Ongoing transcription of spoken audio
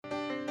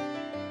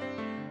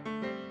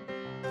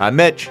I'm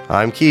Mitch.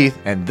 I'm Keith.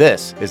 And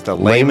this is the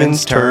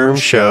Layman's Term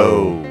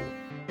Show.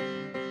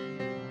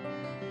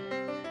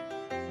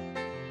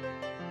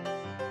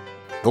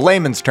 The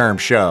Layman's Term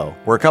Show,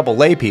 where a couple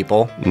lay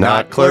people,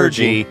 Not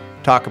clergy,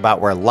 talk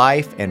about where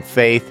life and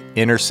faith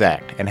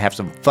intersect and have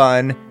some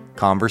fun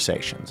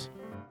conversations.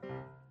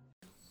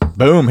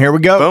 Boom, here we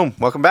go. Boom.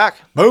 Welcome back.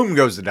 Boom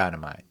goes the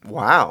dynamite.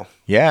 Wow.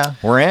 Yeah,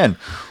 we're in.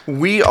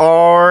 We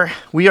are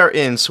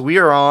in. So we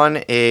are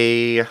on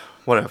a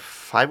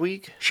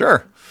 5-week?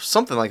 Sure.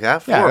 Something like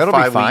that. 4 Yeah, or it'll be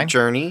 5 fine. week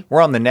journey.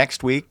 We're on the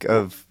next week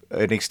of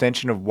an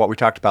extension of what we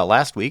talked about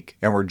last week,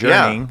 and we're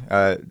journeying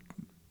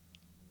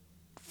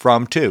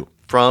from 2.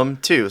 From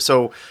 2.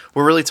 So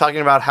we're really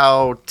talking about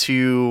how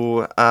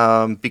to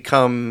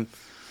become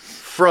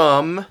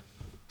from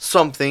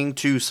something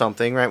to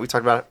something, right? We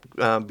talked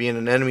about being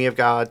an enemy of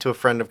God to a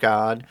friend of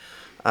God.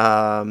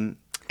 And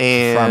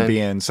From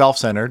being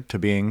self-centered to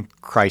being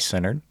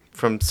Christ-centered.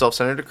 From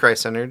self-centered to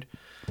Christ-centered.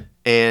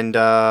 And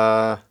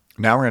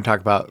now we're going to talk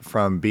about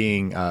from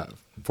being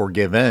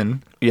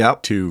forgiven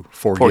to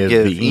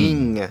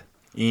forgiving.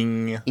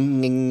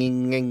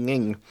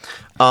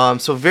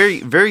 So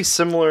very, very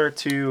similar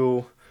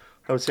to,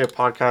 I would say, a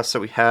podcast that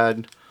we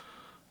had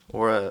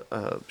or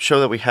a show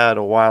that we had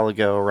a while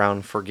ago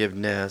around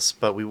forgiveness,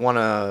 but we want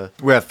to...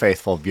 We have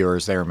faithful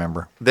viewers, they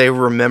remember. They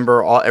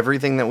remember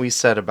everything that we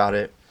said about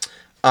it.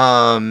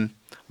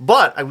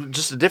 But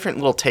just a different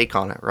little take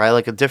on it, right?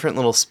 Like a different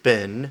little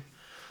spin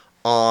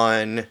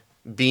on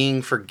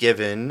being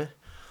forgiven.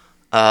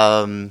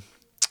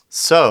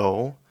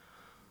 So,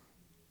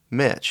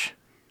 Mitch,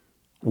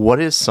 what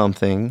is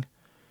something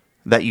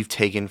that you've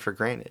taken for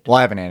granted? Well,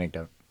 I have an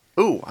anecdote.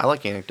 Ooh, I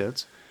like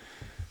anecdotes.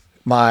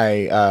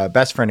 My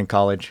best friend in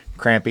college,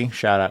 Crampy,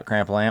 shout out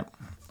Cramp-a-Lamp.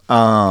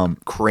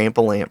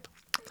 Cramp-a-Lamp.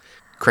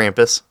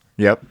 Krampus.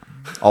 Yep.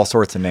 All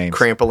sorts of names.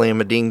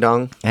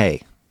 Cramp-a-lam-a-ding-dong.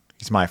 Hey,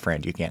 he's my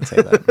friend. You can't say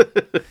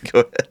that.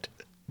 Go ahead.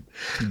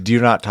 Do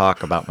not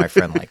talk about my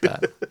friend like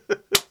that.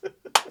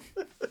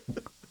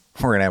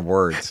 We're going to have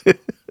words.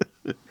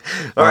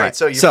 All right,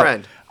 so your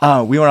friend.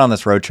 We went on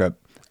this road trip,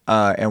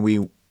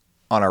 and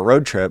on our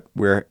road trip,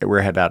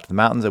 we're headed out to the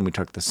mountains, and we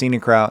took the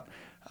scenic route,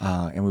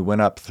 and we went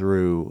up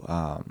through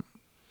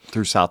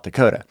South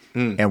Dakota.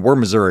 And we're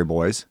Missouri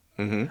boys,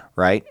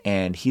 right?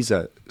 And he's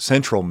a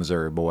central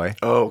Missouri boy.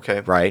 Oh, okay.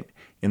 Right?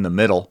 In the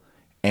middle.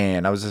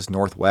 And I was this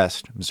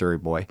northwest Missouri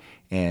boy.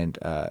 And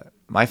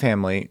my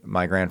family,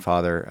 my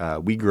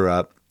grandfather, we grew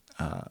up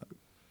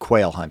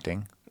quail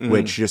hunting,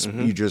 which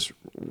you just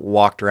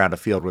walked around a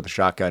field with a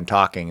shotgun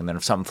talking, and then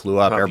if something flew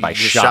up, everybody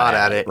shot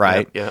at it,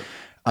 right? Yep.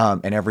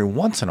 And every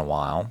once in a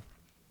while,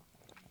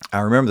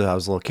 I remember that I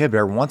was a little kid, but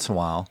every once in a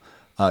while,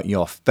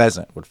 a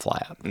pheasant would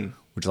fly up,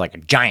 which is like a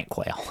giant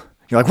quail.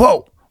 You're like,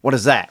 whoa, what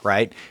is that,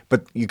 right?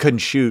 But you couldn't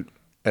shoot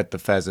at the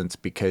pheasants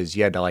because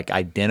you had to like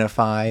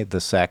identify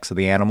the sex of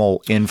the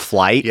animal in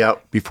flight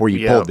before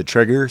you pulled the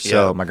trigger.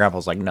 So my grandpa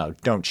was like, no,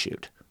 don't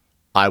shoot.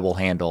 I will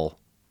handle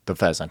the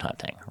pheasant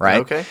hunting,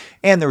 right? Okay.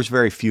 And there was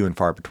very few and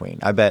far between.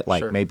 I bet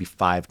maybe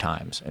 5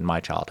 times in my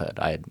childhood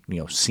I had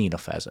seen a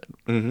pheasant.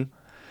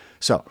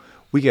 So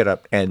we get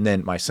up, and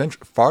then my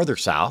farther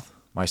south,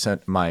 my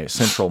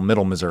central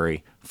middle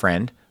Missouri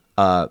friend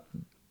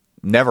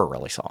never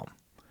really saw him.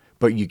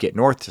 But you get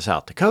north to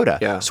South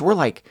Dakota, so we're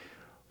like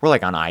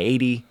on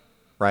I-80,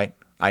 right?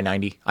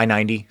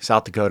 I-90,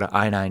 South Dakota,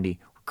 I-90,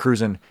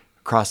 cruising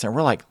across there.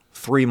 We're like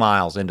 3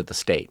 miles into the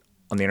state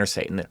on the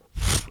interstate, and then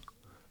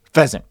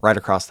pheasant right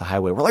across the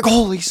highway. We're like,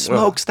 holy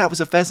smokes, that was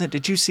a pheasant.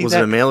 Did you see that? Was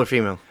it a male or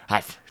female?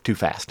 Too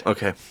fast.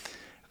 Okay.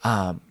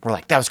 We're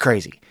like, that was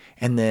crazy.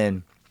 And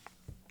then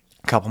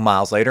a couple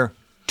miles later,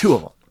 2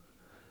 of them.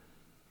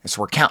 And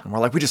so we're counting. We're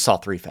like, we just saw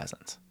 3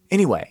 pheasants.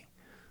 Anyway,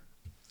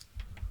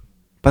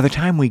 by the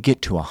time we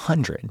get to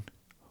 100,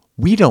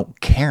 we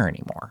don't care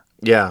anymore.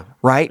 Yeah.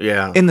 Right?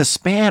 Yeah. In the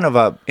span of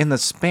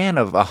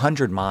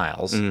 100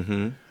 miles,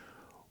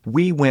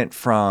 we went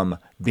from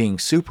being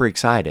super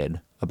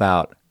excited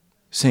about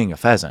seeing a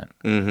pheasant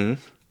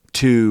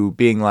to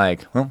being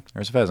like, well,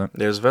 there's a pheasant.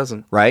 There's a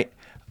pheasant. Right?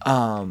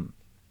 And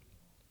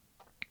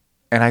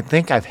I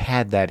think I've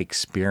had that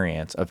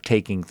experience of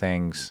taking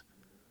things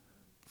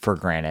for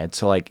granted.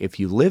 So, like, if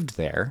you lived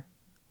there,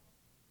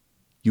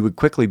 you would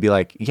quickly be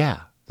like, yeah,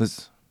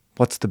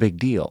 what's the big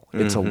deal?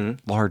 It's a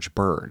large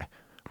bird,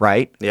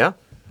 right? Yeah.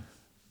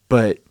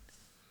 But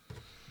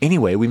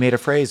anyway, we made a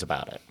phrase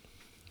about it.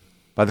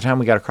 By the time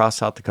we got across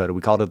South Dakota,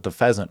 we called it the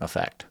pheasant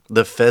effect.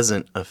 The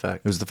pheasant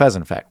effect. It was the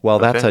pheasant effect. Well,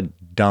 that's a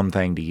dumb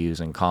thing to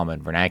use in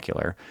common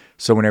vernacular.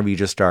 So whenever you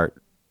just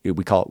start,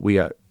 we call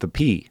it the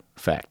P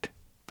effect.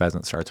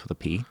 Pheasant starts with a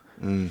P.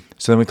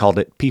 So then we called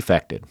it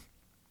P-fected.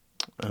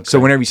 Okay. So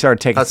whenever you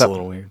started taking that's a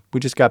little weird. We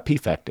just got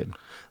P-fected.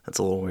 That's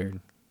a little weird.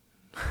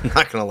 I'm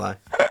not going to lie.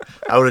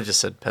 I would have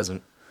just said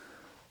peasant.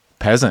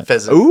 Peasant.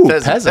 Pheasant. Ooh,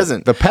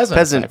 peasant. The peasant.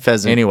 Peasant.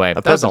 Pheasant. Anyway,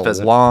 that's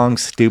a long,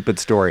 stupid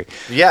story.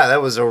 Yeah,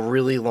 that was a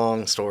really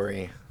long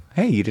story.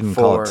 Hey, you didn't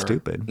call it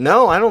stupid.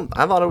 No, I don't.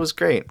 I thought it was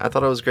great.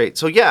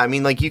 So yeah, I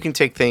mean, like you can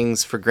take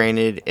things for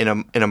granted in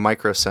a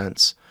micro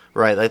sense,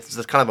 Right.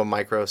 That's kind of a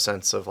micro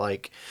sense of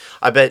like,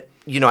 I bet,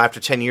 after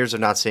 10 years of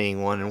not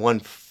seeing one and one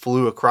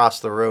flew across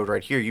the road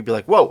right here, you'd be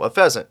like, whoa, a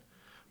pheasant.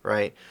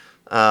 Right.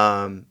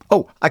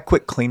 I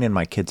quit cleaning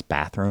my kid's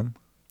bathroom.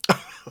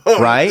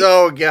 Right?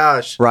 Oh,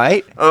 gosh.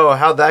 Right? Oh,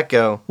 how'd that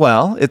go?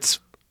 Well, it's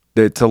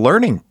a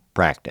learning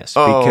practice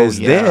because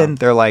then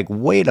they're like,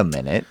 wait a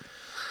minute.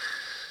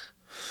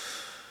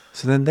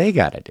 So then they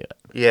got to do it.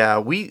 Yeah,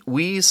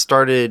 we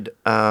started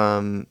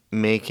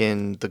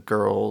making the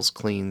girls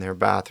clean their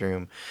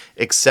bathroom,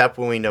 except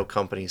when we know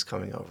company's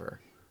coming over.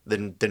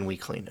 Then we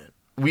clean it.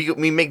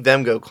 We make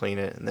them go clean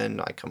it, and then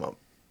I come up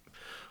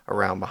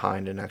around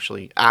behind and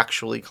actually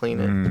clean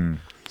it.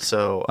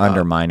 So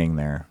undermining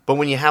there. But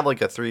when you have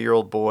like a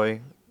 3-year-old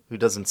boy who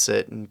doesn't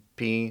sit and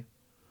pee,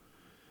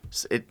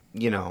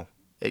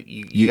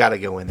 you got to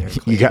go in there and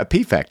clean. You got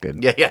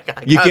pee-fected. Yeah.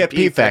 You get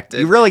pee-fected.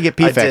 You really get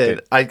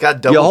pee-fected. I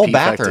got double Your whole pee-fected.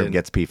 bathroom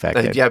gets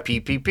pee-fected. Yeah,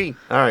 pee.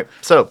 All right.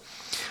 So,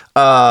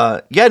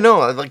 I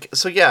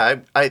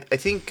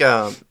think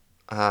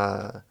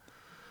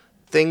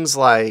things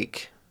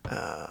like,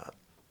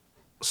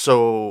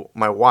 so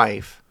my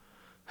wife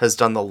has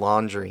done the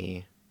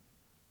laundry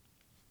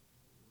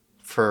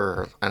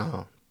for, I don't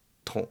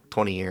know,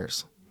 20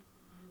 years.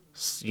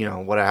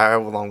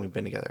 However long we've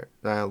been together.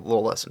 A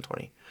little less than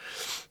 20.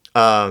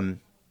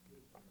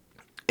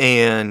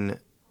 And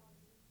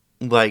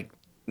like,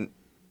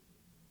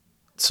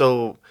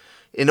 so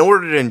in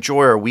order to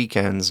enjoy our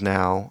weekends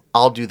now,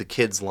 I'll do the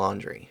kids'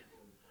 laundry,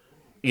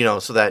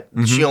 so that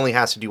she only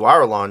has to do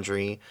our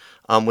laundry,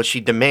 which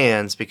she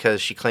demands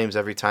because she claims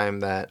every time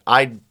that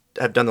I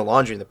have done the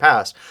laundry in the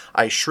past,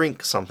 I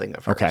shrink something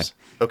of hers.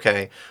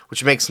 Okay.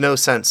 Which makes no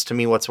sense to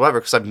me whatsoever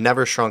because I've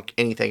never shrunk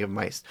anything of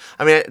my.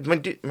 I mean,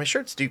 my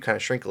shirts do kind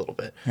of shrink a little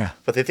bit. Yeah.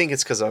 But they think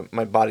it's because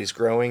my body's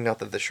growing, not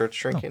that the shirt's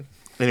shrinking.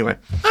 Oh. Anyway,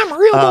 I'm a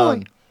real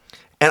boy.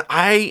 And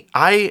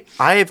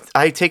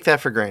I take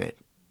that for granted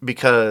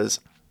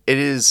because it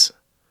is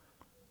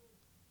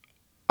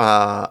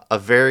a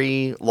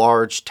very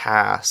large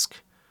task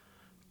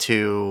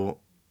to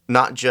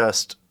not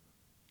just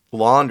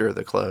launder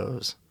the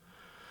clothes,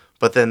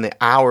 but then the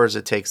hours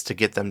it takes to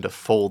get them to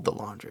fold the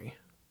laundry.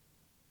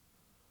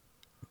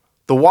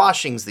 The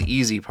washing's the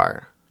easy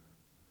part.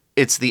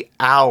 It's the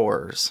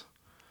hours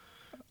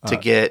to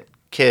get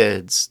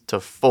kids to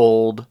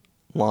fold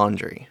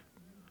laundry.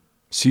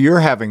 So you're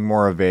having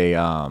more of a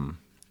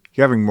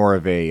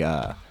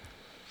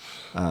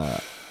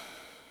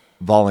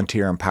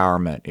volunteer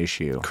empowerment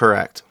issue.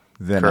 Correct.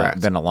 Than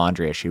a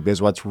laundry issue.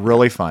 Because what's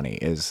really funny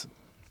is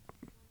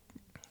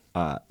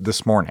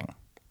this morning,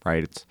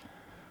 right? It's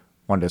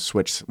wanted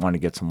to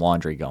get some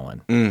laundry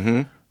going.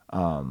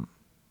 Mm-hmm.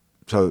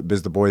 So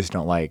because the boys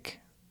don't like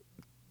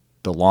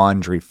the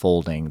laundry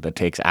folding that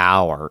takes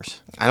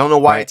hours. I don't know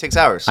why it takes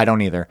hours. I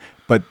don't either.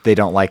 But they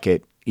don't like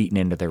it eaten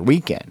into their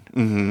weekend.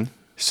 Mm-hmm.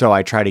 So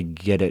I try to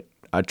get it.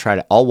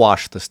 I'll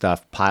wash the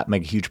stuff,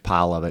 make a huge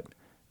pile of it,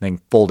 then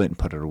fold it and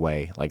put it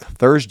away like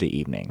Thursday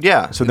evening.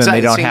 Yeah. So then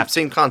they don't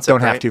same concept. Don't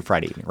have to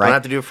Friday evening, right? Don't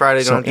have to do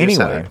Friday. Don't have to do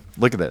Saturday.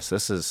 Look at this.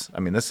 This is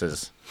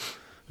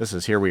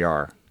here we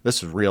are.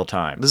 This is real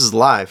time. This is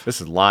live.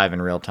 This is live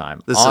in real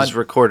time. This is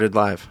recorded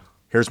live.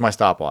 Here's my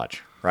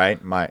stopwatch, right?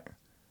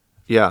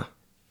 Yeah.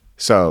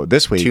 So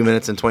this week, 2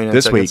 minutes and 29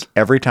 this seconds. week,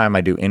 every time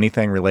I do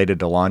anything related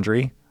to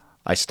laundry,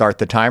 I start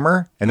the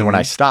timer, and then when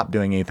I stop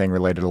doing anything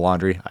related to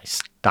laundry, I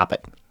stop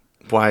it.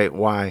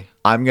 Why?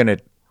 I'm gonna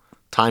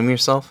time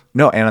yourself.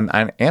 No, and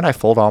I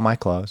fold all my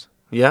clothes.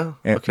 Yeah.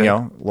 And, okay.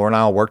 Laura and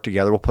I will work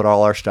together. We'll put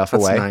all our stuff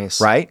away.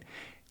 Nice. Right?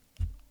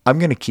 I'm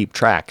gonna keep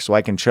track so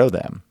I can show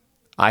them.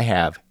 I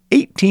have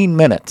 18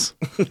 minutes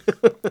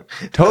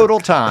total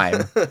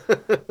time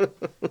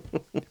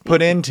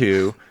put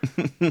into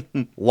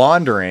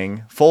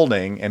laundering,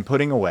 folding, and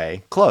putting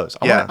away clothes.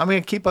 I'm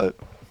gonna keep a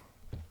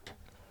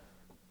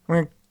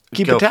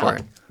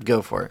tally.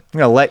 Go for it. I'm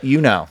gonna let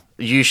you know.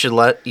 You should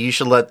let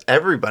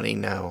everybody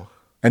know.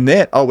 And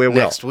then we will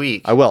next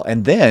week. I will,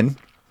 and then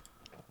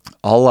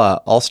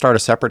I'll start a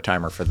separate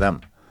timer for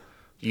them.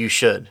 You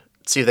should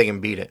see if they can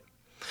beat it.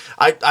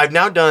 I've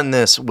now done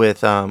this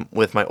with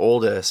my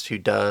oldest who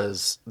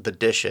does the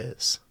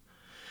dishes,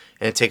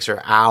 and it takes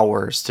her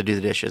hours to do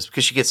the dishes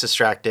because she gets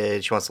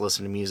distracted. She wants to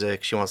listen to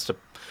music. She wants to,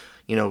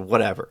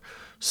 whatever.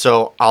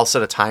 So I'll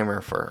set a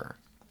timer for her.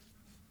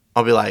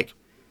 I'll be like,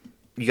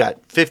 you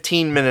got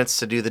 15 minutes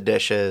to do the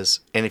dishes,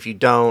 and if you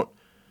don't,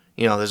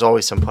 there's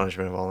always some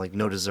punishment involved, like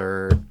no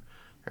dessert,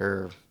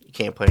 or you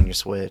can't play on your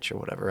Switch or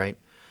whatever, right?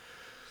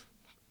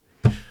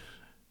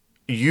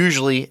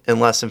 Usually, in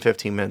less than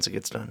 15 minutes, it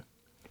gets done.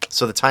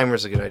 So the timer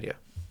is a good idea.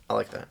 I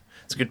like that.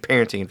 It's good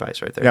parenting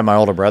advice right there. Yeah, my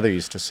older brother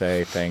used to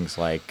say things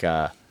like,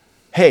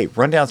 hey,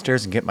 run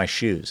downstairs and get my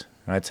shoes.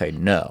 And I'd say,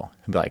 no.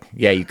 He'd be like,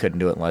 yeah, you couldn't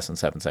do it in less than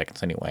 7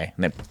 seconds anyway.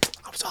 And then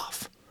I was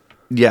off.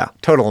 Yeah.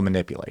 Total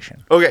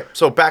manipulation. Okay,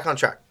 so back on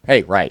track.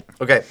 Hey, right.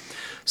 Okay.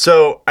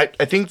 So I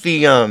think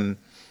the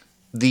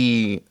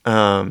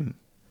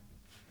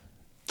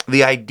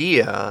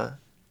idea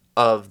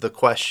of the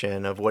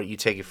question of what you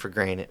take it for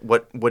granted,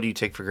 what do you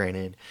take for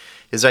granted,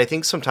 is I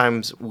think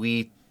sometimes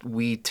we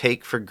we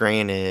take for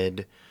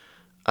granted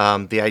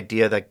the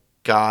idea that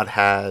God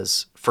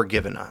has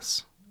forgiven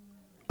us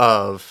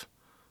of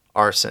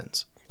our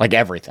sins. Like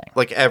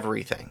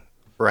everything.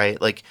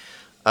 Right? Like,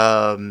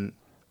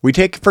 we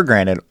take for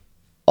granted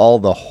all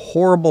the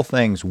horrible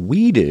things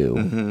we do.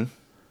 Mm-hmm.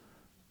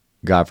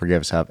 God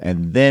forgive us of.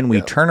 And then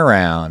we turn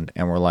around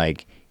and we're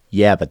like,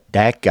 yeah, but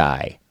that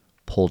guy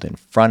pulled in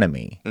front of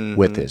me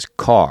with his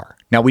car.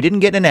 Now, we didn't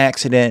get in an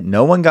accident.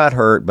 No one got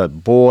hurt.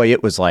 But boy,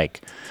 it was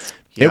like,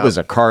 it was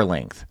a car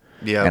length.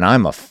 Yeah. And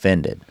I'm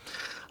offended.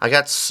 I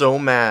got so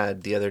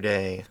mad the other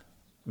day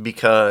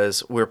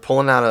because we were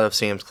pulling out of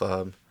Sam's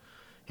Club.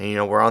 And, you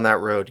know, we're on that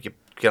road to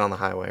get on the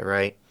highway,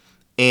 right?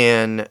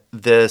 And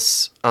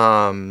this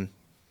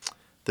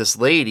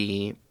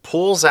lady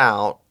pulls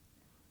out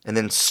and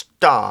then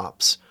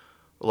stops,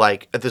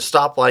 like at the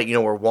stoplight, you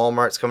know, where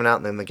Walmart's coming out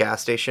and then the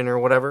gas station or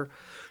whatever.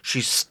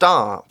 She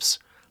stops.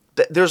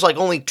 There's like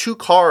only 2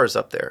 cars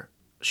up there.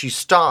 She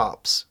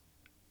stops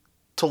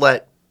to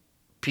let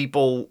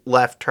people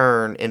left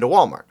turn into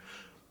Walmart.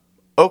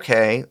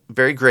 Okay,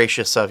 very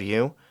gracious of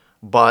you,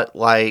 but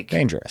like...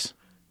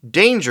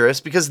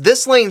 Dangerous because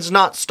this lane's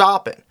not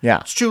stopping.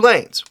 Yeah. It's 2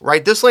 lanes,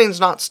 right? This lane's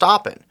not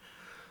stopping.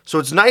 So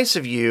it's nice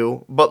of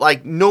you, but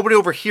like nobody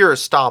over here is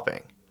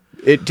stopping.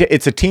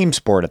 It's a team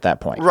sport at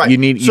that point. Right.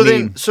 So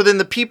then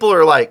the people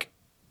are like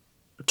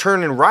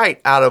turning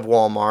right out of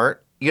Walmart.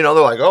 You know,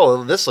 they're like,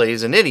 oh, this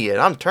lady's an idiot.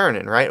 I'm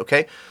turning, right?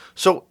 Okay.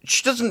 So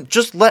she doesn't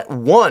just let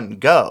one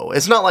go.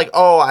 It's not like,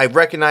 oh, I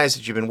recognize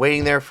that you've been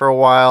waiting there for a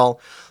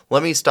while.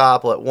 Let me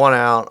stop, let one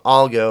out,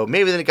 I'll go.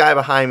 Maybe the guy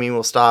behind me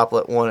will stop,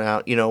 let one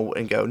out, you know,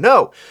 and go.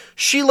 No,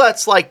 she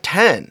lets like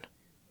 10.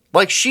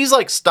 Like she's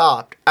like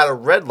stopped at a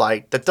red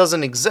light that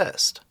doesn't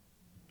exist.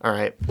 All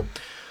right.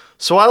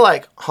 So I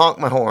like honk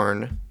my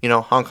horn, you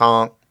know, honk,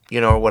 honk,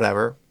 you know, or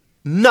whatever.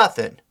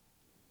 Nothing.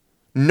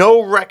 No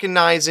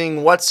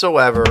recognizing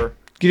whatsoever.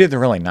 You did the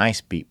really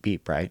nice beep,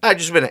 beep, right? I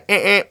just been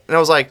and I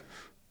was like,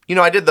 you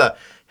know, I did the,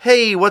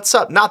 hey, what's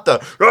up? Not the,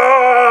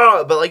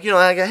 Aah! But like, you know,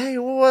 I go, hey,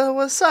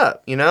 what's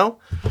up? You know?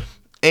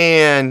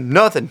 And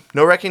nothing.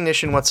 No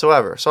recognition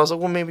whatsoever. So I was like,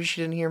 well, maybe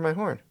she didn't hear my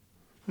horn.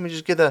 Let me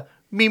just get the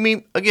beep,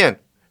 beep again.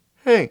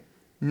 Hey,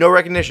 no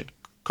recognition.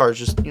 Car's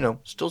just, you know,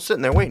 still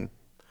sitting there waiting.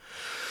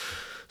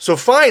 So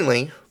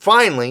finally,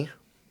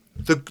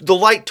 the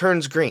light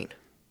turns green.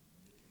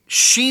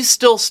 She's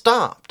still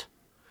stopped.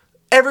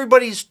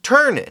 Everybody's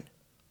turning.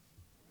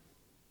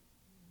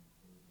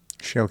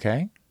 She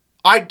okay?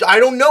 I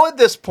don't know at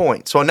this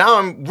point. So now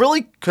I'm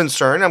really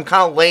concerned. I'm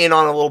kind of laying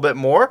on a little bit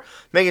more,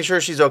 making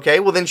sure she's okay.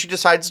 Well, then she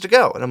decides to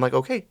go. And I'm like,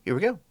 okay, here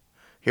we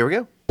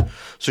go.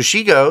 So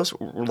she goes,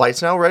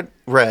 lights now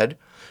red.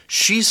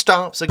 She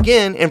stops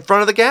again in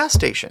front of the gas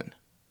station.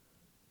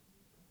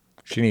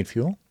 She need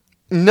fuel?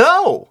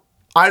 No,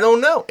 I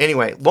don't know.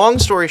 Anyway, long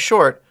story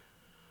short,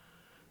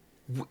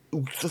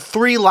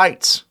 3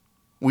 lights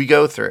we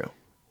go through.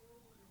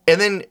 And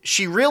then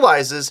she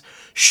realizes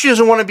she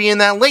doesn't want to be in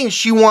that lane.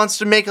 She wants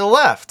to make a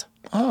left.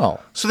 Oh.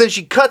 So then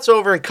she cuts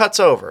over.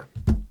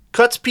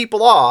 Cuts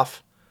people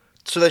off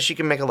so that she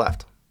can make a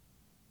left.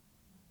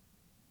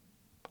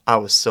 I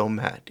was so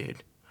mad,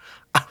 dude.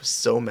 I was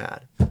so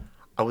mad.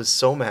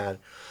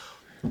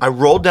 I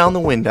rolled down the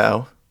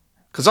window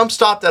because I'm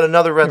stopped at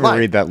another red light.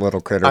 Read that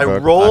little critter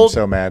book. I'm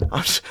so mad.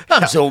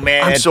 I'm so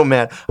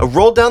mad. I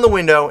rolled down the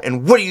window,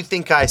 and what do you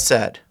think I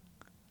said?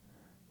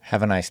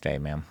 Have a nice day,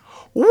 ma'am.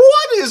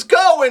 What is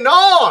going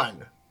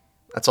on?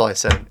 That's all I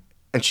said.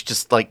 And she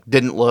just like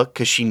didn't look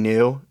because she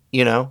knew,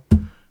 you know.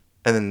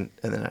 And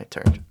then I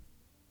turned.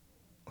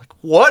 Like,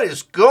 what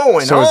is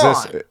going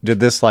on? Did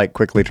this like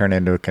quickly turn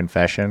into a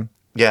confession?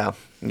 Yeah.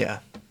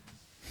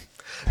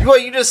 Well,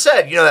 you just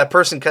said, you know, that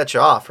person cut you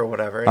off or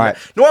whatever. All right.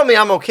 Normally,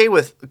 I'm okay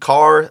with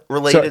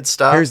car-related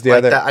stuff. Here's the like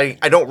other. That.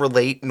 I don't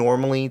relate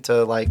normally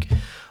to like,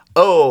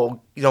 oh,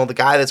 you know, the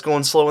guy that's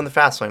going slow in the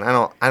fast lane. I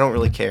don't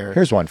really care.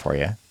 Here's one for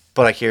you.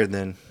 But I cared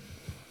then.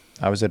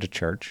 I was at a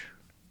church,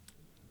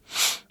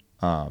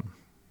 not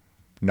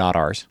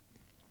ours,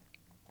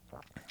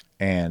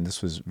 and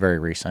this was very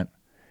recent.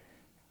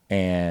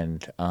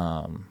 And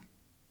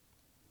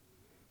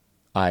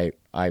I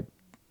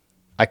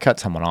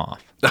cut someone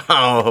off.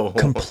 Oh,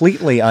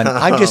 completely.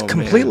 I'm just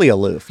completely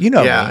aloof. You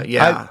know me.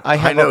 Yeah.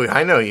 I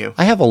know you.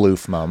 I have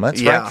aloof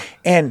moments, right?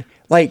 And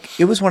like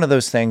it was one of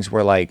those things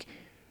where like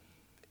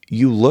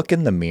you look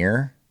in the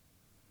mirror,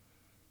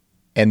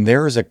 and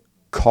there is a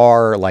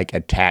car like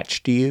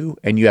attached to you,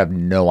 and you have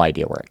no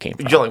idea where it came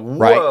from. You're like,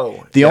 whoa.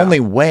 Right? The only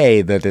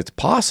way that it's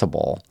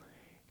possible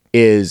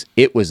is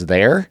it was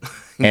there,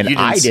 and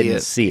I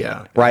didn't see it.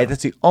 Right?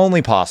 That's the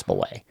only possible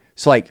way.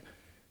 So like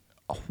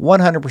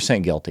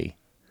 100% guilty.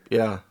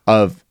 Yeah.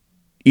 Of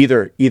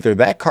either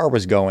that car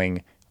was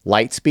going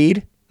light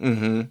speed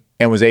and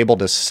was able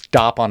to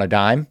stop on a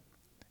dime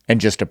and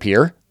just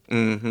appear,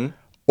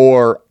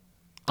 or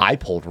I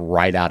pulled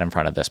right out in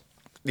front of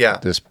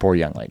this poor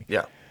young lady.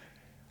 Yeah.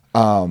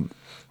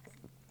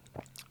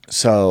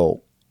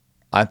 So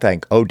I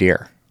think, oh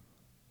dear,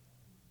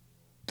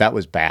 that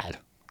was bad.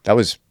 That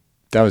was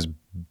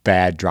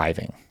bad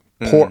driving.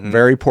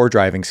 very poor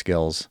driving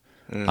skills.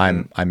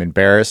 I'm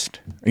embarrassed.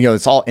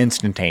 It's all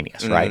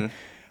instantaneous, right?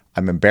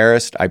 I'm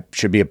embarrassed. I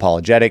should be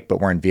apologetic, but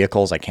we're in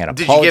vehicles. I can't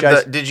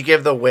apologize. Did you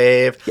give the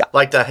wave? Yeah.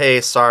 Like the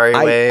hey, sorry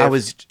wave?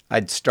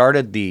 I'd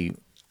started the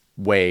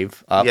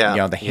wave up.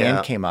 Yeah. The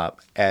hand came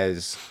up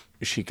as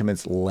she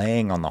commenced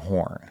laying on the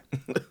horn,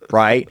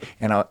 right?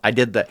 And I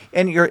did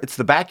it's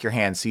the back of your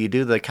hand, so you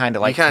do the kind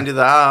of like... You kind of do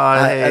the,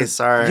 hey,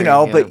 sorry.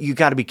 But you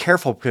got to be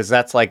careful because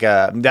that's like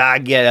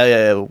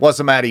what's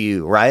the matter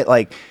you, right?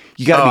 Like,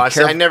 you got to be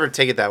careful. I never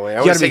take it that way. I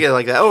always take it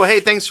like that. Oh,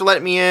 hey, thanks for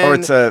letting me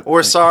in.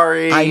 Or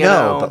sorry. I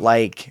know, but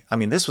like, I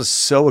mean, this was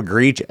so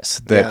egregious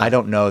that I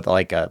don't know that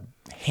like a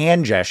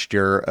hand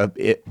gesture,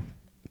 it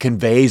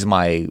conveys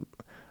my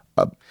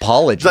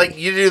apology. Like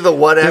you do the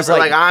whatever,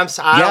 like I'm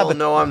sorry. I'm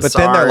sorry. But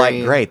then they're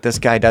like, great, this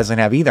guy doesn't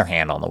have either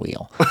hand on the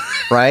wheel,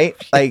 right?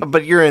 Like,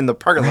 but you're in the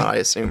parking lot, I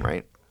assume,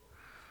 right?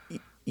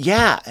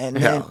 Yeah, and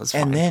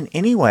then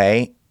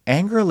anyway,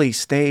 angrily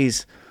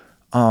stays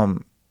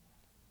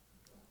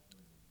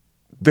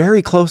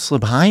very closely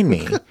behind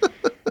me.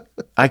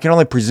 I can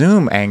only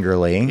presume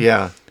angrily.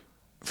 Yeah.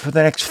 For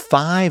the next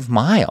 5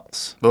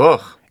 miles.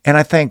 Ugh. And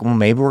I think, well,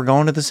 maybe we're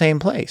going to the same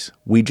place.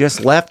 We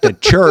just left a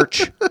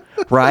church,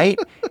 right?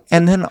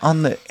 And then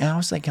and I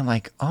was thinking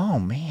like, oh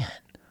man,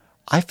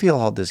 I feel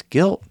all this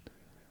guilt,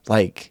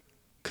 like,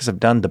 because I've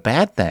done the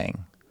bad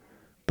thing,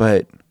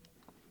 but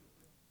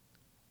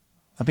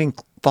I'm being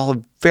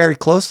followed very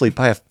closely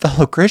by a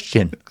fellow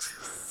Christian.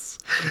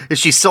 Is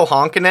she still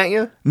honking at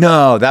you?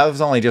 No, that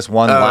was only just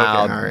one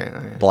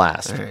loud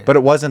blast. Right. But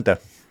it wasn't the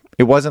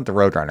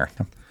Roadrunner.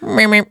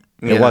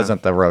 It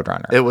wasn't the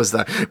Roadrunner. It was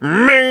the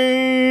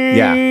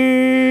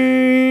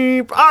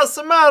yeah. What's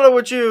the matter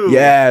with you?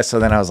 Yeah. So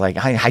then I was like,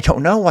 I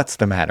don't know what's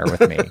the matter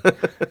with me,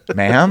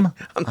 ma'am.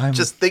 I'm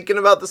just thinking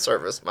about the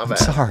service. My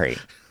bad.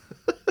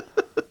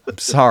 I'm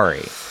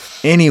sorry.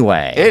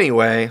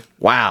 Anyway.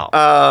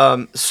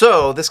 Wow.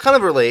 So this kind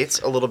of relates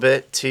a little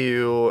bit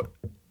to,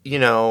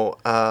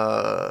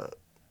 the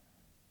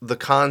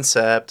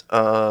concept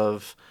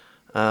of,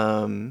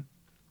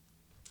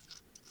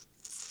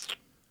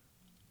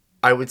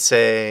 I would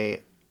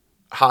say,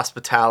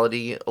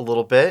 hospitality a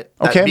little bit.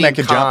 Okay, make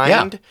a jump.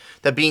 Yeah.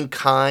 That being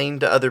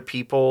kind to other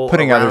people,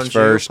 putting others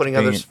first,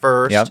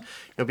 yep.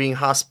 Being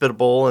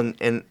hospitable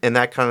and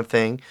that kind of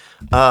thing.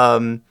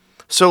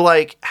 So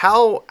like,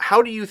 how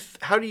do you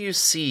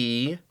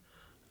see,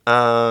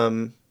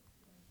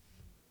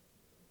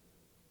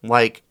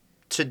 like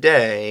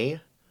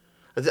today?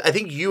 I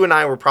think you and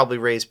I were probably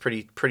raised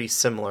pretty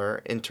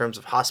similar in terms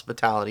of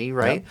hospitality,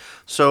 right? Yep.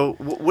 So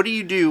what do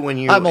you do when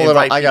you?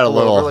 I got a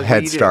little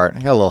head start.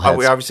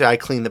 Obviously, I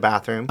clean the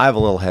bathroom. I have a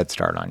little head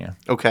start on you.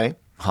 Okay.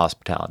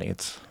 Hospitality.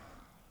 It's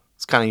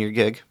kind of your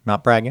gig.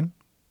 Not bragging.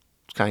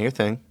 It's kind of your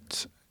thing.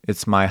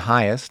 It's my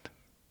highest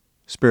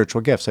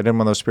spiritual gifts. I did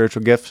one of those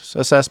spiritual gifts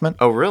assessment.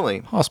 Oh, really?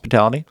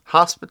 Hospitality.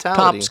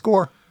 Top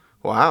score.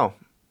 Wow.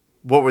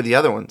 What were the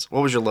other ones?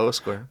 What was your lowest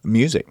score?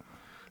 Music.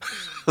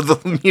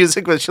 The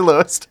music was your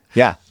lowest?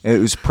 Yeah. It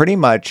was pretty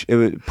much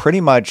the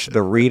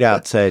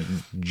readout said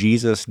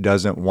Jesus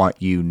doesn't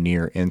want you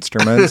near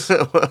instruments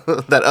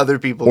that other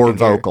people or can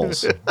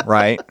vocals,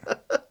 right?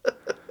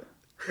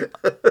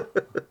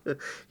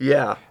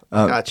 Yeah.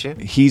 I got you.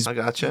 I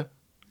got you.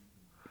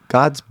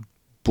 God's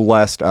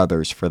blessed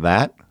others for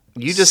that.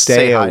 You just stay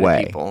say away.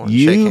 Hi to people and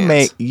shake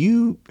hands.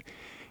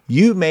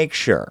 You make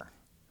sure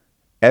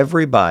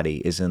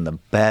everybody is in the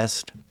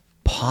best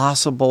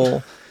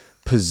possible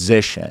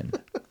position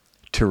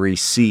to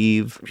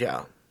receive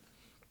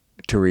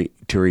to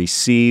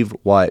receive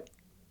what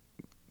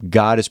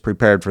God has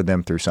prepared for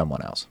them through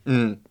someone else.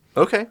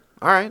 Okay.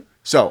 All right.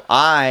 So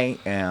I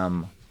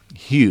am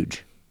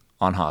huge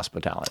on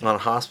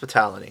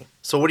hospitality.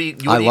 So what do you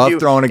I love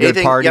throwing a good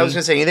party. Yeah, I was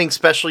going to say, anything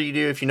special you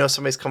do if you know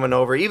somebody's coming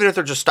over, even if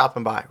they're just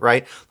stopping by,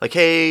 right? Like,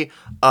 hey,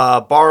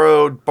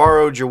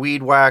 borrowed your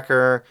weed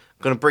whacker,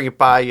 going to bring it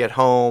by you at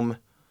home.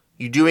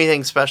 You do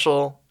anything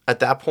special at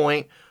that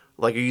point?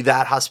 Like, are you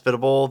that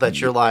hospitable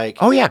that you're like,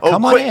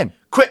 come on in.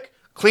 Quick,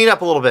 clean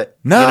up a little bit.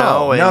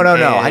 No.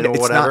 It's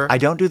whatever. I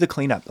don't do the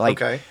cleanup.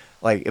 Like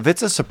if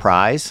it's a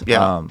surprise,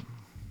 my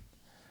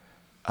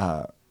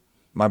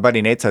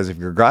buddy Nate says if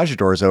your garage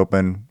door is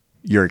open,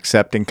 you're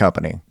accepting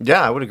company.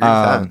 Yeah, I would agree with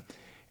that.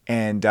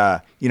 And,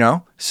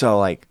 so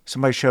like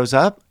somebody shows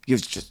up,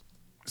 it's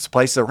a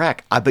place to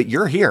wreck. But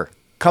you're here.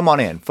 Come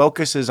on in.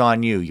 Focus is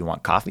on you. You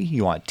want coffee?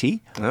 You want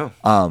tea? No.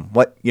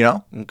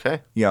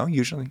 Okay.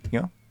 Usually,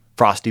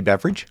 frosty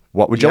beverage.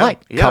 What would you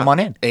like? Yeah. Come on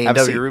in.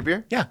 A&W root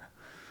beer? Yeah.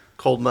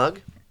 Cold mug?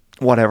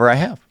 Whatever I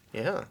have.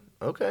 Yeah.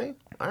 Okay.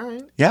 All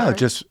right. Yeah. All right.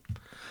 Just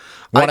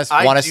want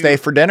to stay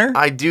for dinner?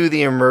 I do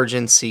the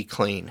emergency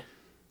clean.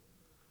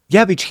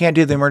 Yeah, but you can't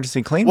do the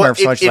emergency clean. Well,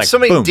 if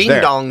somebody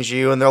ding-dongs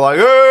you and they're like,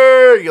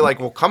 hey, you're like,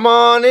 well, come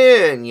on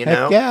in,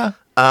 Heck yeah.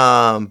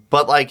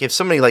 But like if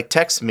somebody like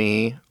texts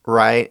me,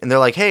 right, and they're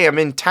like, hey, I'm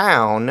in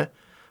town, I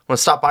want to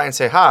stop by and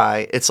say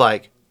hi, it's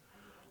like,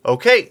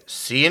 okay,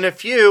 see you in a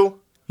few.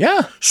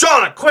 Yeah.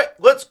 Shauna, quick,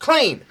 let's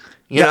clean.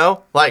 You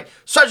know, like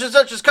such and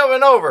such is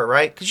coming over,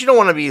 right? Because you don't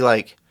want to be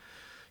like,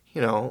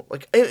 You know,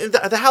 like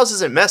the house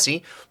isn't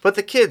messy, but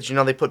the kids, you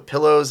know, they put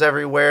pillows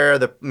everywhere.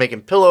 They're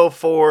making pillow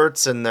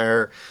forts, and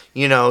they're,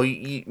 you know,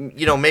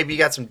 maybe you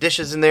got some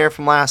dishes in there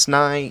from last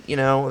night, you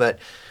know,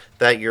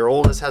 that your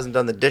oldest hasn't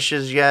done the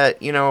dishes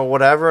yet, you know,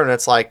 whatever. And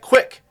it's like,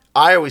 quick.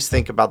 I always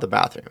think about the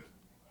bathroom.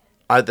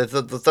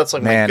 That's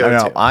like my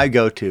go-to. No, I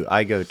go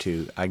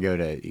to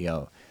you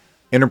know,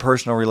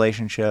 interpersonal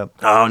relationship.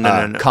 Oh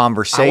no.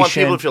 Conversation. I want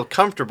people to feel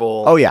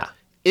comfortable. Oh yeah.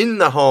 In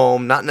the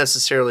home, not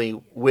necessarily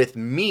with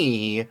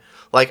me.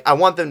 Like, I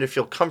want them to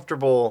feel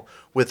comfortable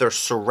with their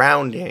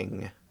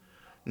surrounding,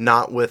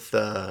 not with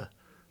the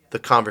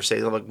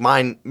conversation. Like,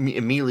 mine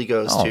immediately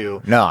goes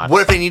to, no,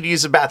 what if they need to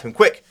use the bathroom?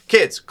 Quick,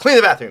 kids, clean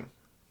the bathroom.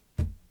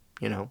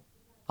 You know?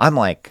 I'm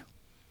like,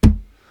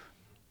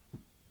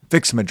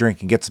 fix them a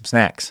drink and get some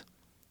snacks.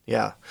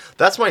 Yeah.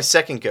 That's my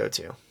second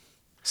go-to.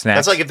 Snacks?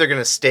 That's like if they're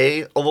going to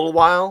stay a little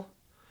while,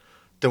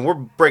 then we're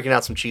breaking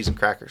out some cheese and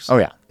crackers. Oh,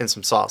 yeah. And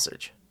some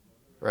sausage.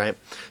 Right?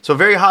 So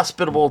very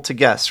hospitable to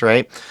guests,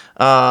 right?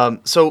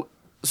 So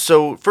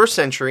first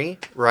century,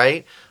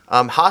 right?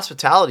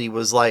 Hospitality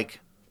was like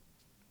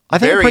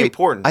very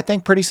important. I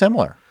think pretty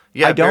similar.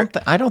 Yeah,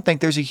 I don't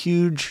think there's a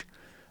huge.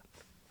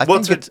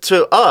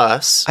 To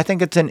us, I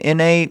think it's an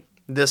innate.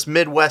 This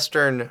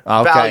Midwestern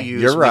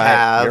values you're right. We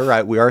have. You're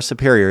right. We are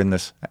superior in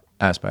this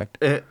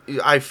aspect.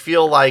 I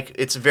feel like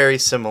it's very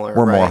similar.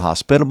 We're more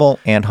hospitable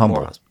and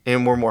humble.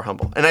 And we're more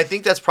humble. And I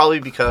think that's probably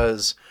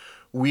because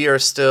we are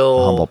still...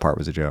 The humble part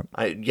was a joke.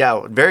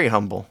 Very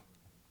humble.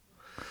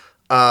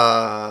 We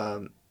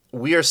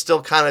are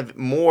still kind of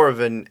more of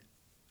an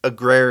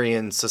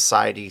agrarian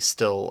society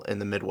still in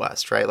the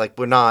Midwest, right? Like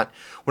we're not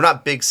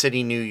big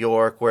city New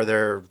York where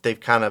they've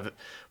kind of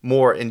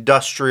more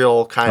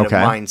industrial kind of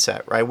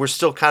mindset, right? We're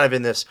still kind of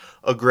in this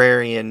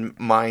agrarian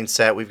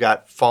mindset. We've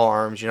got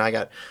farms, I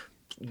got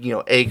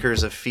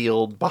acres of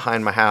field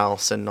behind my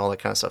house and all that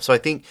kind of stuff. So I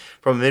think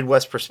from a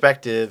Midwest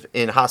perspective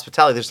in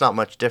hospitality, there's not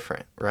much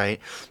different, right?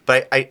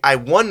 But I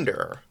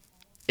wonder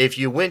if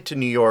you went to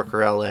New York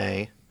or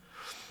LA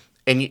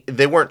and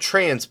they weren't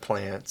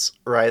transplants,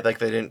 right? Like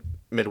they didn't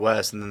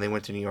Midwest and then they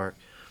went to New York.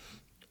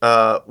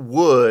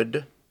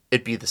 Would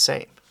it be the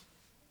same?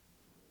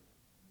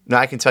 Now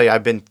I can tell you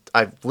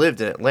I've lived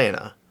in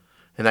Atlanta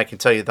and I can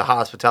tell you the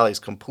hospitality is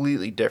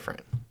completely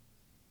different.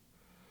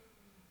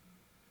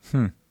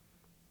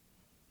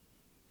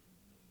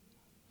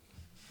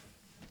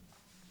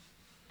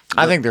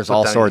 I think there's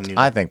all sorts.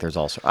 I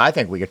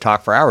think we could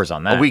talk for hours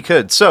on that. We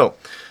could. So,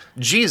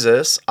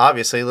 Jesus,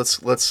 obviously,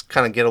 let's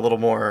kind of get a little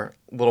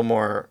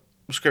more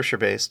scripture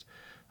based.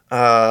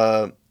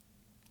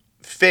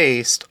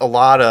 Faced a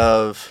lot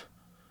of,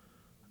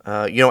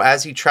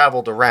 as he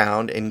traveled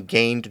around and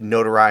gained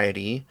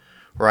notoriety,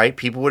 right?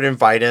 People would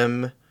invite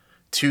him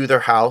to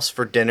their house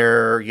for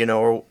dinner,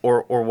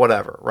 or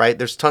whatever, right?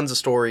 There's tons of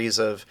stories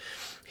of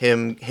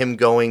him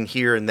going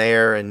here and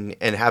there and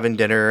having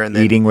dinner and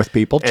then, eating with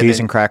people, cheese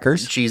and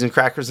crackers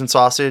and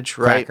sausage,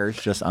 right?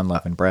 Crackers, just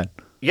unleavened bread.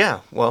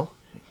 Yeah, well,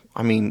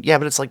 I mean, yeah,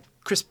 but it's like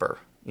crisper,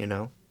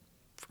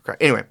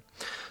 Anyway,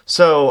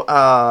 so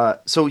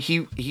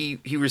he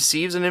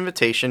receives an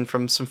invitation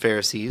from some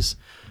Pharisees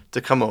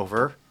to come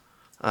over.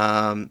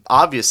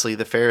 Obviously,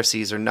 the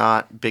Pharisees are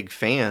not big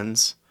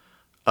fans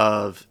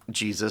of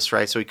Jesus,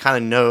 right? So he kind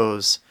of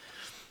knows,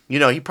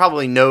 he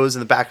probably knows in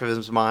the back of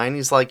his mind.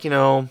 He's like,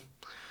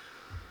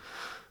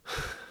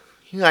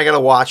 I gotta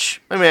watch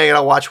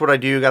what I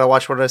do, gotta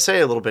watch what I say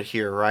a little bit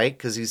here, right?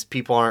 Because these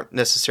people aren't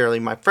necessarily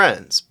my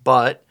friends,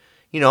 but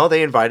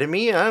they invited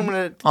me, and I'm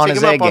gonna take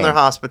them up on their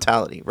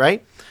hospitality,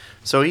 right?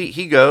 So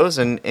he goes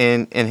and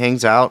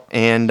hangs out,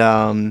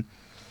 and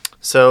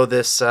so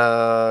this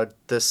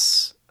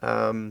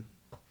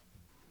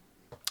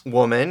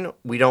woman,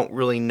 we don't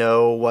really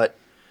know what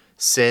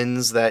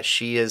sins that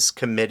she has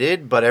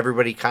committed, but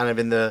everybody kind of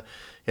in the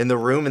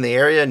room in the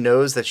area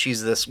knows that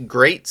she's this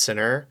great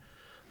sinner.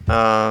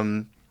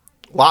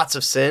 Lots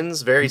of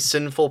sins, very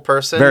sinful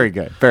person. Very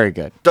good.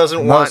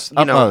 Doesn't want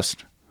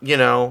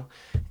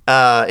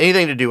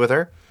anything to do with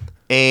her.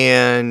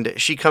 And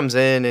she comes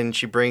in and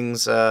she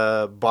brings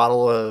a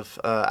bottle of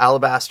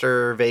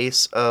alabaster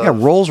vase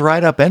of rolls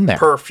right up in there.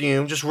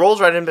 Perfume, just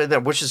rolls right in there,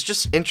 which is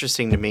just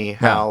interesting to me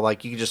how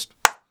like you just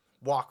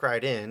walk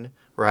right in,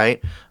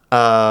 right?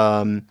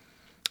 But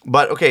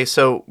okay,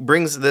 so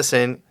brings this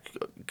in.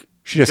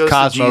 She just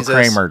Cosmo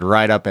Kramered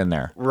right up in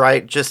there.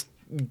 Right, just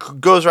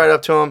goes right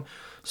up to him,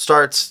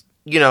 starts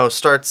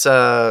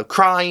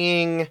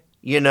crying,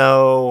 making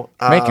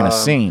a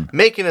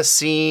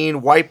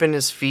scene, wiping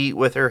his feet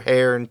with her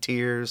hair and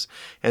tears,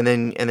 and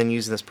then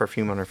using this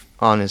perfume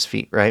on his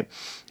feet, right?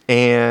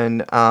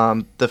 And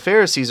the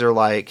Pharisees are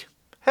like,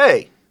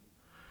 "Hey,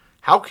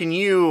 how can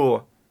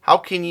you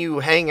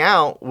hang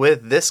out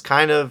with this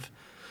kind of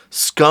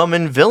scum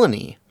and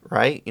villainy?"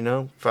 Right?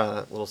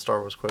 Little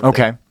Star Wars quote.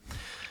 Okay.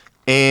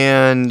 There.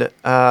 And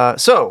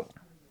so.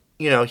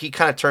 He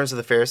kind of turns to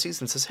the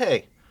Pharisees and says,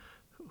 "Hey,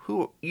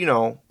 who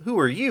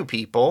are you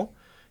people?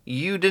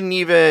 You didn't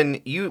even,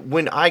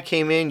 when I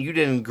came in, you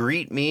didn't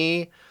greet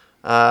me.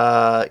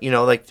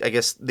 like I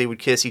guess they would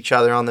kiss each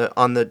other on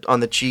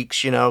the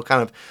cheeks, kind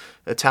of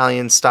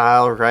Italian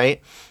style,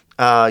 right?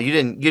 You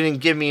didn't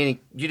give me any.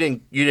 You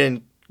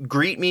didn't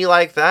greet me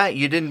like that.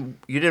 You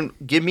didn't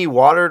give me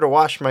water to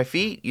wash my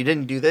feet. You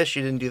didn't do this.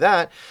 You didn't do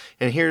that.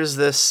 And here's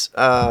this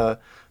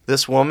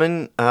this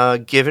woman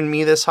giving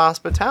me this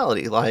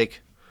hospitality.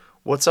 Like,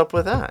 what's up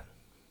with that?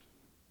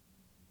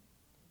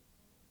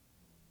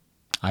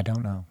 I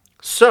don't know.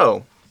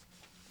 So,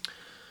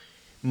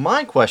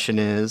 my question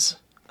is,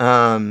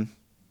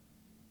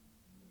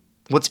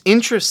 what's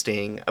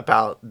interesting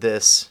about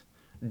this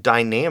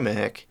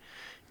dynamic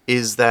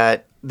is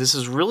that this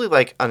is really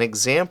like an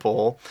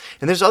example,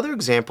 and there's other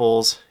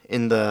examples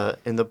in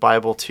the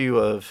Bible too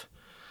of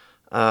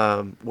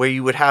where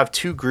you would have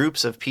two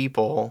groups of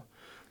people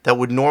that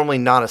would normally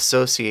not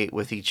associate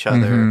with each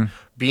other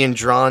being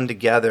drawn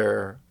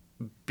together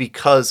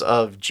because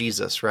of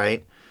Jesus,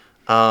 right?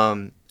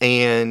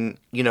 And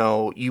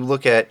you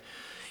look at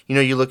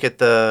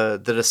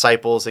the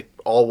disciples, like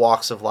all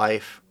walks of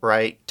life,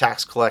 right?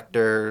 Tax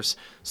collectors,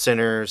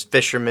 sinners,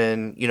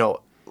 fishermen,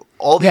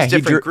 all these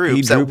different groups.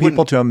 He drew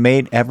people to him,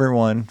 made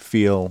everyone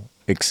feel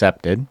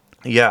accepted.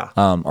 Yeah.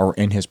 Or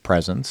in his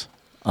presence.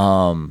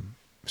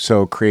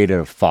 So created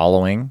a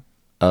following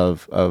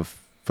of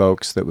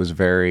folks that was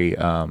very,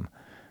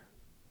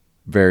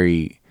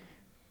 very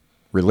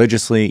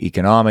religiously,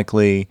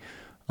 economically,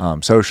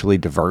 socially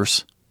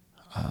diverse.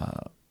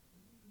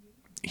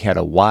 He had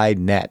a wide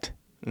net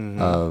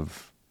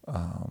of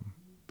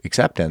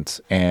acceptance,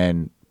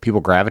 and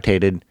people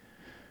gravitated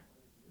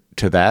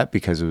to that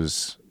because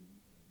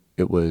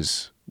it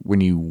was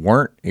when you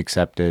weren't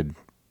accepted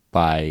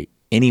by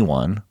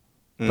anyone,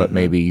 but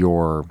maybe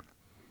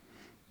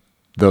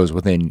those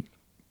within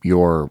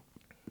your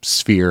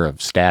sphere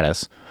of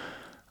status.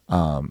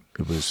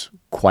 It was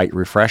quite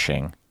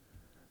refreshing,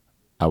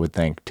 I would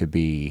think, to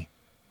be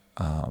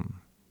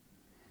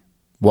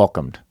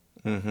welcomed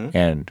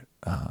and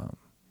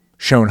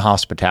shown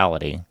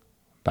hospitality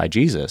by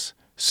Jesus.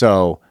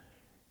 So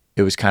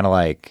it was kind of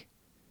like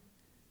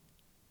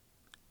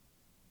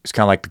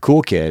the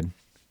cool kid,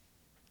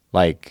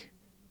 like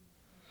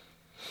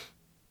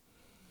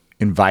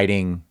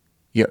inviting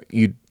he'd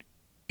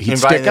inviting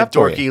stick up the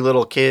dorky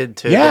little kid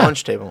to the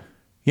lunch table.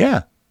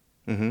 Yeah.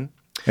 And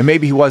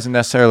maybe he wasn't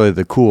necessarily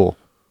the cool,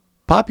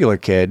 popular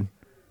kid,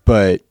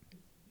 but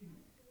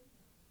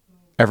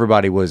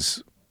everybody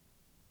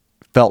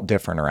felt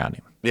different around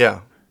him.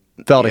 Yeah.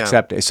 Felt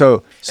accepted.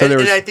 So there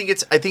was. And I think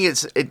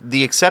it's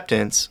the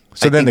acceptance.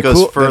 So then the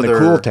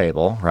cool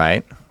table,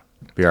 right?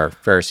 Be our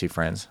Pharisee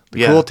friends.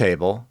 The cool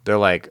table. They're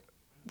like,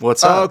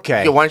 "What's up?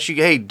 Okay, why don't you?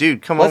 Hey,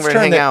 dude, come over and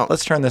hang out.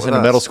 Let's turn this into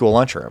middle school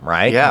lunchroom,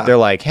 right? Yeah. They're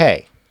like,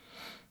 hey,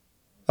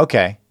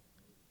 okay.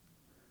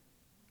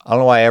 I don't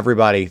know why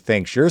everybody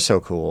thinks you're so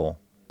cool,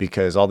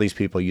 because all these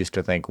people used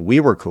to think we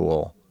were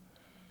cool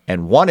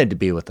and wanted to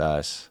be with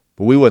us,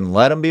 but we wouldn't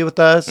let them be with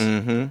us.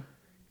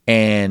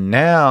 And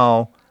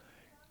now,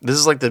 this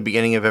is like the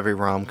beginning of every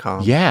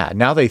rom-com. Yeah,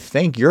 now they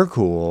think you're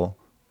cool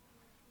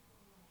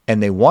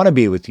and they want to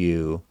be with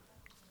you,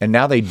 and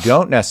now they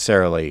don't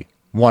necessarily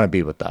want to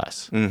be with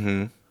us.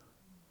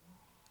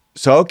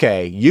 So,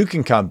 okay, you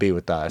can come be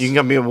with us. You can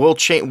come be. We'll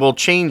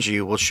change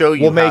you. We'll show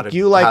you. We'll make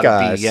you like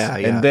us.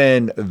 And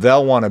then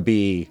they'll want to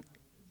be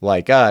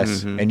like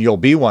us, and you'll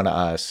be one of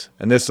us.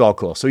 And this is all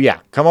cool. So yeah,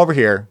 come over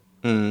here,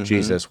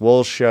 Jesus.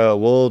 We'll show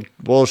you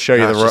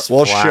the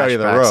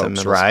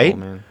ropes, right?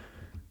 School,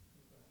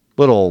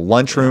 Little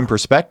lunchroom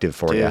perspective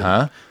for you,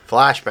 huh?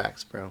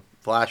 Flashbacks, bro.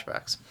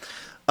 Flashbacks.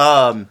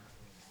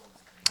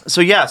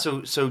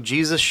 So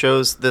Jesus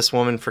shows this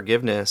woman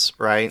forgiveness,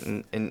 right?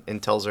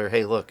 And tells her,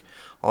 hey, look,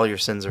 all your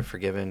sins are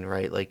forgiven,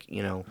 right? Like,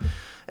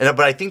 but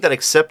I think that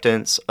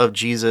acceptance of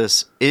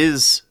Jesus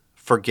is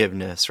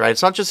forgiveness, right?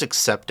 It's not just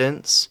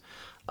acceptance.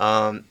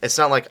 It's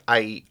not like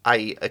I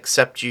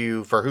accept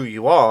you for who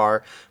you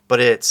are, but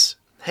it's,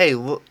 hey,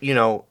 look,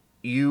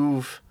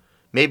 you've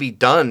maybe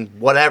done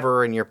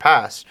whatever in your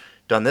past,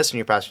 done this in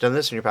your past, done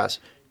this in your past.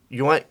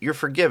 You're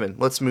forgiven.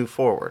 Let's move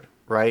forward,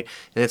 right?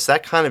 And it's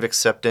that kind of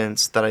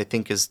acceptance that I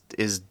think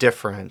is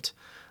different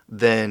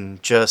than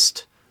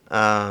just,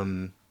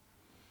 hey,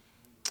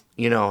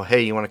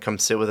 you want to come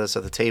sit with us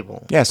at the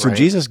table? Yeah. So right?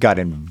 Jesus got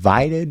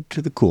invited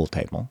to the cool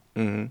table,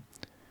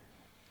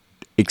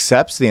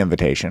 accepts the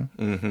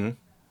invitation,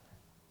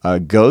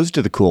 goes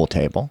to the cool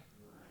table,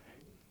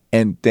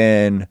 and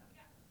then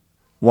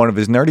one of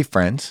his nerdy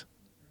friends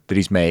that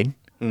he's made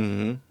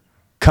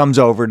comes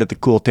over to the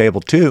cool table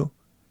too,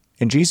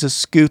 and Jesus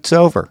scoots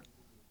over,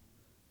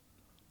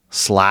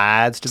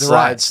 slides to the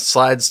right,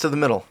 slides to the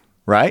middle,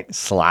 right,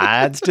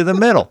 slides to the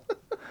middle.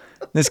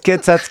 This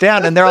kid sits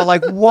down, and they're all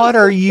like, "What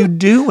are you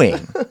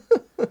doing?"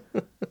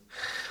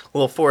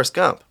 Little Forrest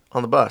Gump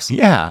on the bus.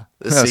 Yeah,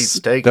 the seat's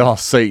taken. They're all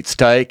seats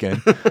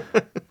taken,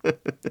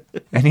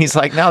 and he's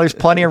like, "No, there's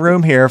plenty of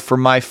room here for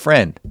my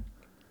friend."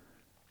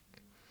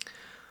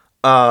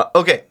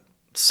 Okay,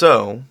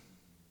 so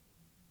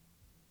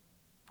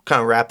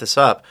kind of wrap this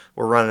up.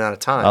 We're running out of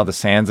time. Oh, the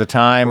sands of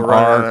time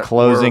are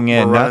closing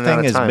in.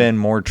 Nothing has been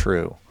more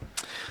true.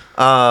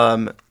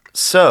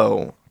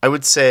 So I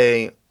would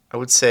say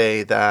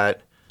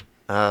that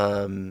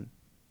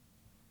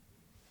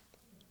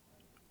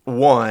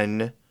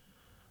one,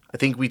 I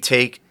think we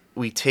take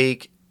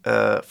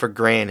for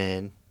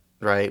granted,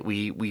 right?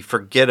 We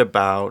forget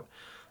about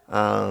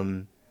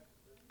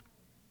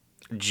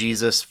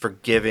Jesus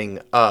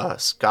forgiving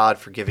us, God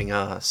forgiving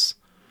us,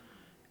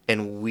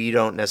 and we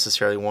don't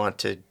necessarily want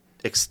to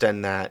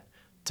extend that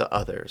to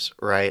others,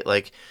 right?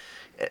 Like,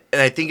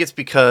 and I think it's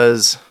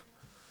because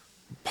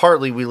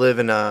partly we live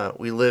in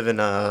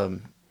a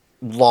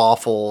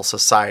lawful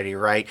society,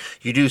 right?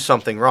 You do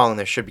something wrong,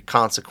 there should be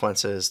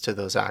consequences to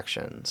those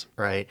actions,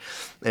 right?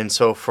 And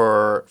so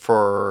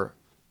for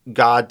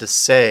God to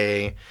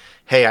say,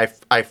 "Hey,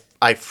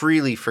 I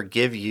freely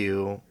forgive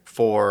you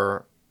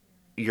for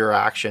your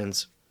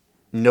actions,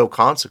 no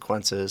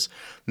consequences,"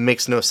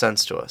 makes no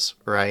sense to us,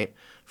 right?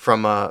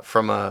 From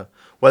a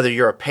whether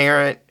you're a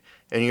parent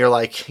and you're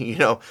like,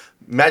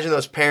 imagine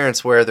those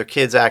parents where their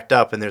kids act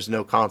up and there's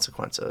no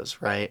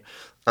consequences, right?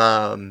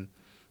 And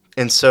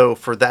so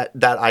for that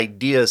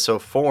idea is so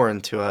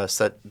foreign to us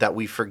that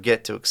we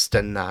forget to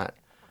extend that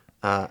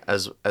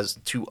as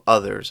to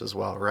others as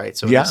well, right?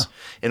 So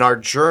in our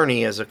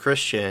journey as a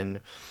Christian,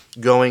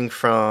 going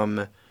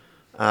from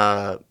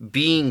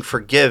being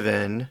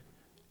forgiven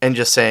and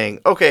just saying,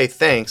 okay,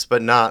 thanks,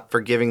 but not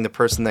forgiving the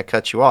person that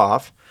cut you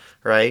off,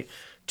 right?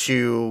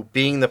 To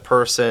being the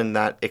person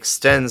that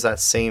extends that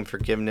same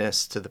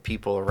forgiveness to the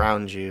people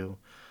around you,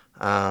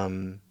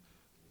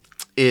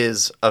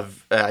 is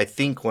I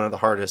think one of the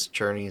hardest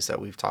journeys that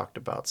we've talked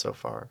about so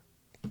far.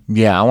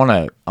 Yeah, I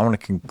want to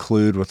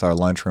conclude with our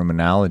lunchroom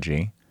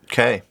analogy.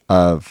 Okay.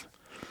 Of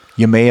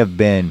you may have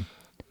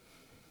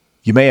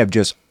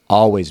just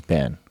always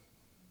been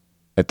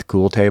at the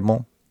cool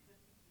table.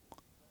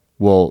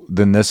 Well,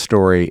 then this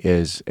story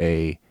is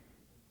a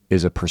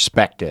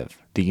perspective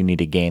that you need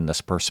to gain, this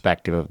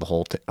perspective of the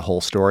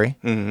whole story.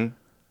 Mm-hmm.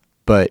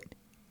 But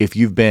if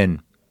you've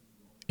been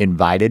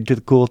invited to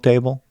the cool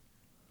table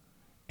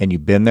and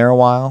you've been there a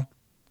while,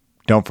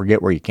 don't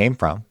forget where you came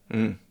from,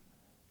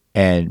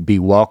 and be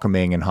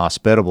welcoming and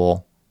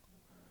hospitable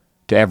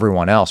to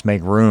everyone else.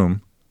 Make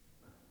room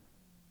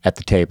at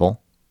the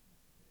table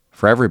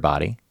for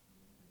everybody,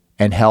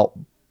 and help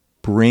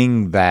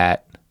bring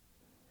that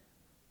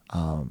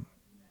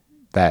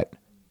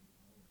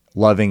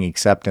loving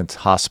acceptance,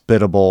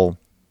 hospitable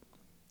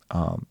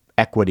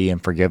equity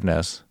and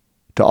forgiveness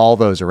to all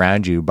those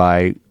around you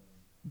by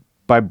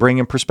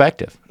bringing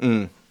perspective.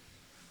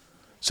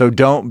 So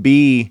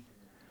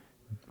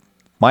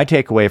my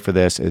takeaway for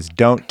this is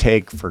don't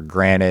take for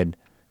granted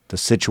the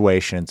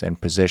situations and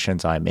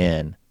positions I'm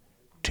in,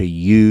 to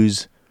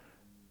use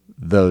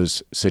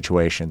those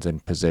situations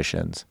and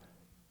positions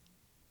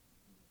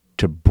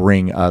to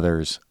bring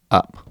others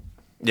up.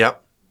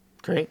 Yep.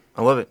 Great.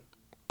 I love it.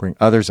 Bring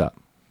others up.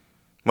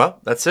 Well,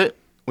 that's it.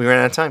 We ran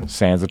out of time.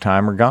 Sands of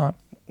time are gone.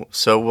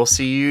 So we'll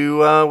see you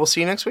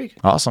next week.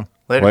 Awesome.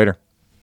 Later. Later.